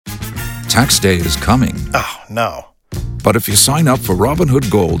Tax day is coming. Oh, no. But if you sign up for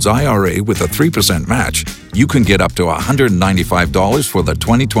Robinhood Gold's IRA with a 3% match, you can get up to $195 for the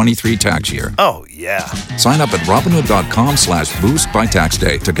 2023 tax year. Oh, yeah. Sign up at Robinhood.com/boost by tax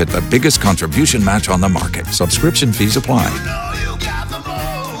day to get the biggest contribution match on the market. Subscription fees apply.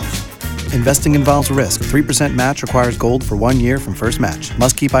 Investing involves risk. 3% match requires gold for 1 year from first match.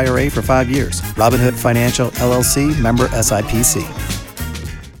 Must keep IRA for 5 years. Robinhood Financial, LLC, member SIPC.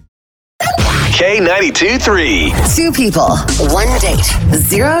 K92-3. Two people, one date,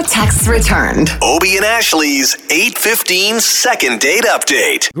 zero texts returned. Obie and Ashley's 8:15 second date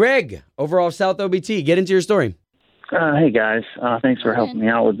update. Greg, over off South OBT, get into your story. Hey guys, thanks for helping me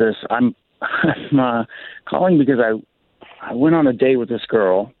out with this. I'm calling because I went on a date with this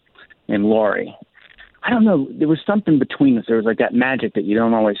girl named Lori. I don't know, there was something between us. There was like that magic that you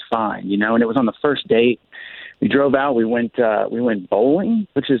don't always find, you know. And it was on the first date. We drove out. We went bowling,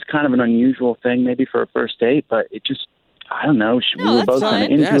 which is kind of an unusual thing maybe for a first date. But it just, I don't know. We were both kind of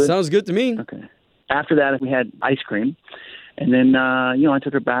into it. Yeah, sounds good to me. Okay. After that, we had ice cream, and then I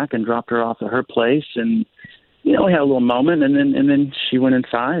took her back and dropped her off at her place, and we had a little moment, and then she went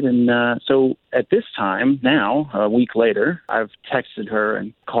inside, and so at this time now, a week later, I've texted her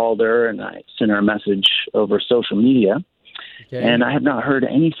and called her, and I sent her a message over social media. Okay. And I have not heard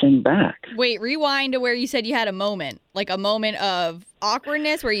anything back. Wait, rewind to where you said you had a moment. Like a moment of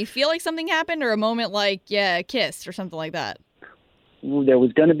awkwardness where you feel like something happened, or a moment like, kissed or something like that? Well, there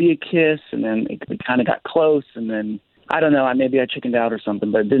was going to be a kiss, and then we kind of got close, and then, I don't know, maybe I chickened out or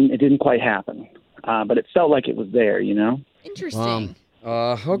something, but it didn't quite happen. But it felt like it was there, Interesting.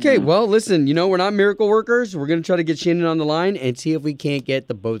 Okay, well, listen, we're not miracle workers. We're going to try to get Shannon on the line and see if we can't get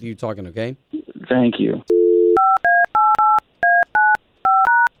the both of you talking, okay? Thank you.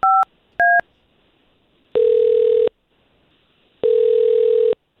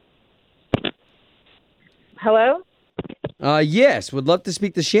 Hello? Yes, would love to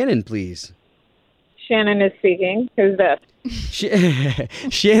speak to Shannon, please. Shannon is speaking. Who's this?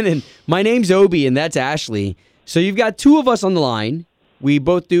 Shannon, my name's Obie, and that's Ashley. So you've got two of us on the line. We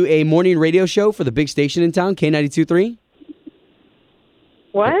both do a morning radio show for the big station in town, K92.3.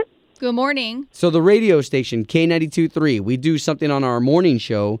 What? Good morning. So the radio station, K92.3, we do something on our morning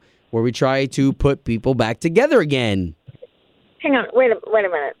show where we try to put people back together again. Hang on. Wait a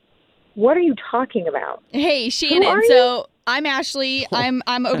minute. What are you talking about? Hey, Shannon. So I'm Ashley. I'm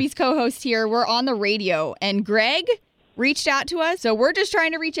Obie's co-host here. We're on the radio, and Greg reached out to us. So we're just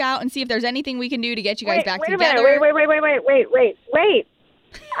trying to reach out and see if there's anything we can do to get you guys back together. Wait.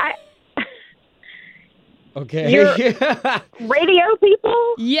 Okay. You're radio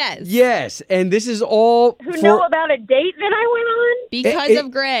people? Yes. And this is all who know about a date that I went on? Because of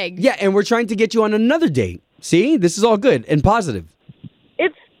Greg. Yeah, and we're trying to get you on another date. See? This is all good and positive.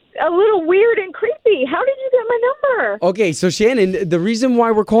 It's a little weird and creepy. How did you get my number? Okay, so Shannon, the reason why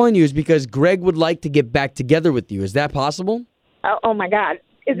we're calling you is because Greg would like to get back together with you. Is that possible? Oh my God.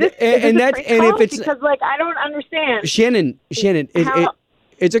 Is this and a that's prank and call? if it's because I don't understand. Shannon,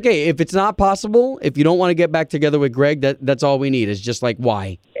 it's okay if it's not possible. If you don't want to get back together with Greg, that's all we need. Is just like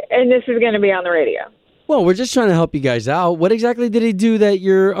why. And this is going to be on the radio. Well, we're just trying to help you guys out. What exactly did he do that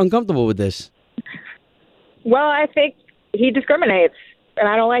you're uncomfortable with this? Well, I think he discriminates, and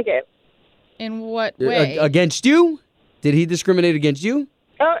I don't like it. In what way? Against you? Did he discriminate against you?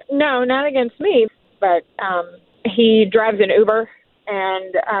 Oh, no, not against me. But he drives an Uber,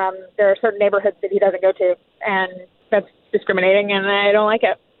 and there are certain neighborhoods that he doesn't go to, and that's discriminating, and I don't like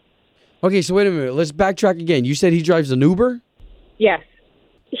it. Okay, so wait a minute. Let's backtrack again. You said he drives an Uber? Yes.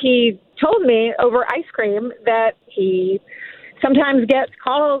 He told me over ice cream that he sometimes gets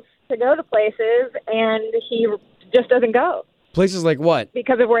calls to go to places, and he just doesn't go. Places like what?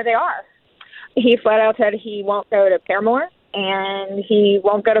 Because of where they are. He flat out said he won't go to Paramore, and he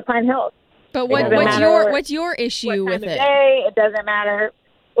won't go to Pine Hills. But what's your issue with it? It doesn't matter.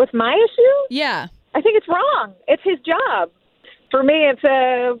 What's my issue? Yeah. I think it's wrong. It's his job. For me, it's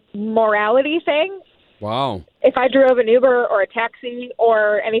a morality thing. Wow. If I drove an Uber or a taxi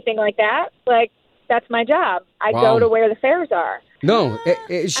or anything like that, that's my job. I go to where the fares are. No,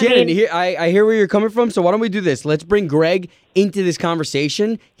 Shannon, I hear where you're coming from, so why don't we do this? Let's bring Greg into this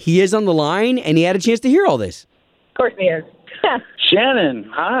conversation. He is on the line, and he had a chance to hear all this. Of course he is. Shannon,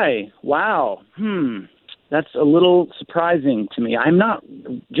 hi. Wow. That's a little surprising to me. I'm not,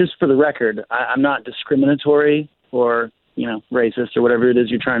 just for the record, I'm not discriminatory or, racist or whatever it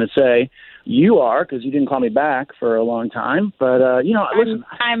is you're trying to say. You are, because you didn't call me back for a long time. But, listen.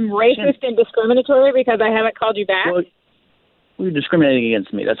 I'm racist and discriminatory because I haven't called you back? Well, you're discriminating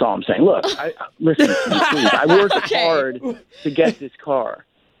against me. That's all I'm saying. Look, listen to me, please. I worked hard to get this car.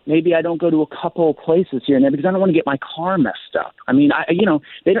 maybe I don't go to a couple places here and there because I don't want to get my car messed up. I mean, they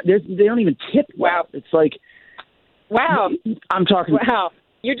don't even tip well. It's like, wow. I'm talking. Wow.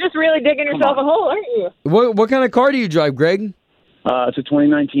 You're just really digging yourself a hole, aren't you? What kind of car do you drive, Greg? It's a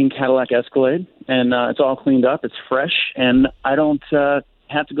 2019 Cadillac Escalade, and it's all cleaned up. It's fresh, and I don't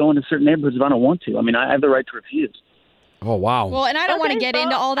have to go into certain neighborhoods if I don't want to. I mean, I have the right to refuse. Oh, wow. Well, and I don't want to get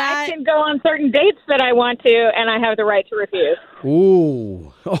into all that. I can go on certain dates that I want to, and I have the right to refuse.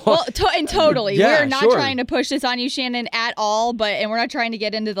 Ooh. Well, totally. Yeah, we're not sure. trying to push this on you, Shannon, at all, and we're not trying to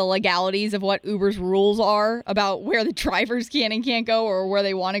get into the legalities of what Uber's rules are about where the drivers can and can't go or where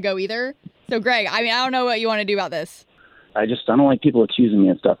they want to go either. So, Greg, I mean, I don't know what you want to do about this. I don't like people accusing me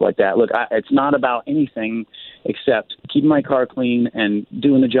and stuff like that. Look, it's not about anything except keeping my car clean and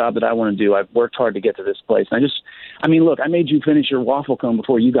doing the job that I want to do. I've worked hard to get to this place. And look, I made you finish your waffle cone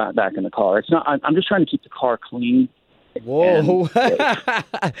before you got back in the car. I'm just trying to keep the car clean. Whoa.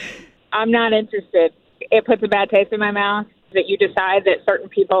 I'm not interested. It puts a bad taste in my mouth that you decide that certain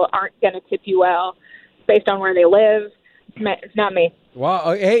people aren't going to tip you well based on where they live. It's not me.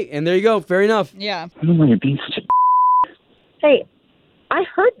 Wow. Hey, and there you go. Fair enough. Yeah. I don't know why you're being such a Hey, I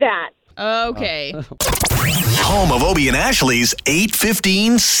heard that. Okay. Home of Obie and Ashley's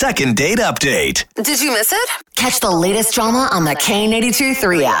 8:15 second date update. Did you miss it? Catch the latest drama on the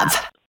K82-3 app.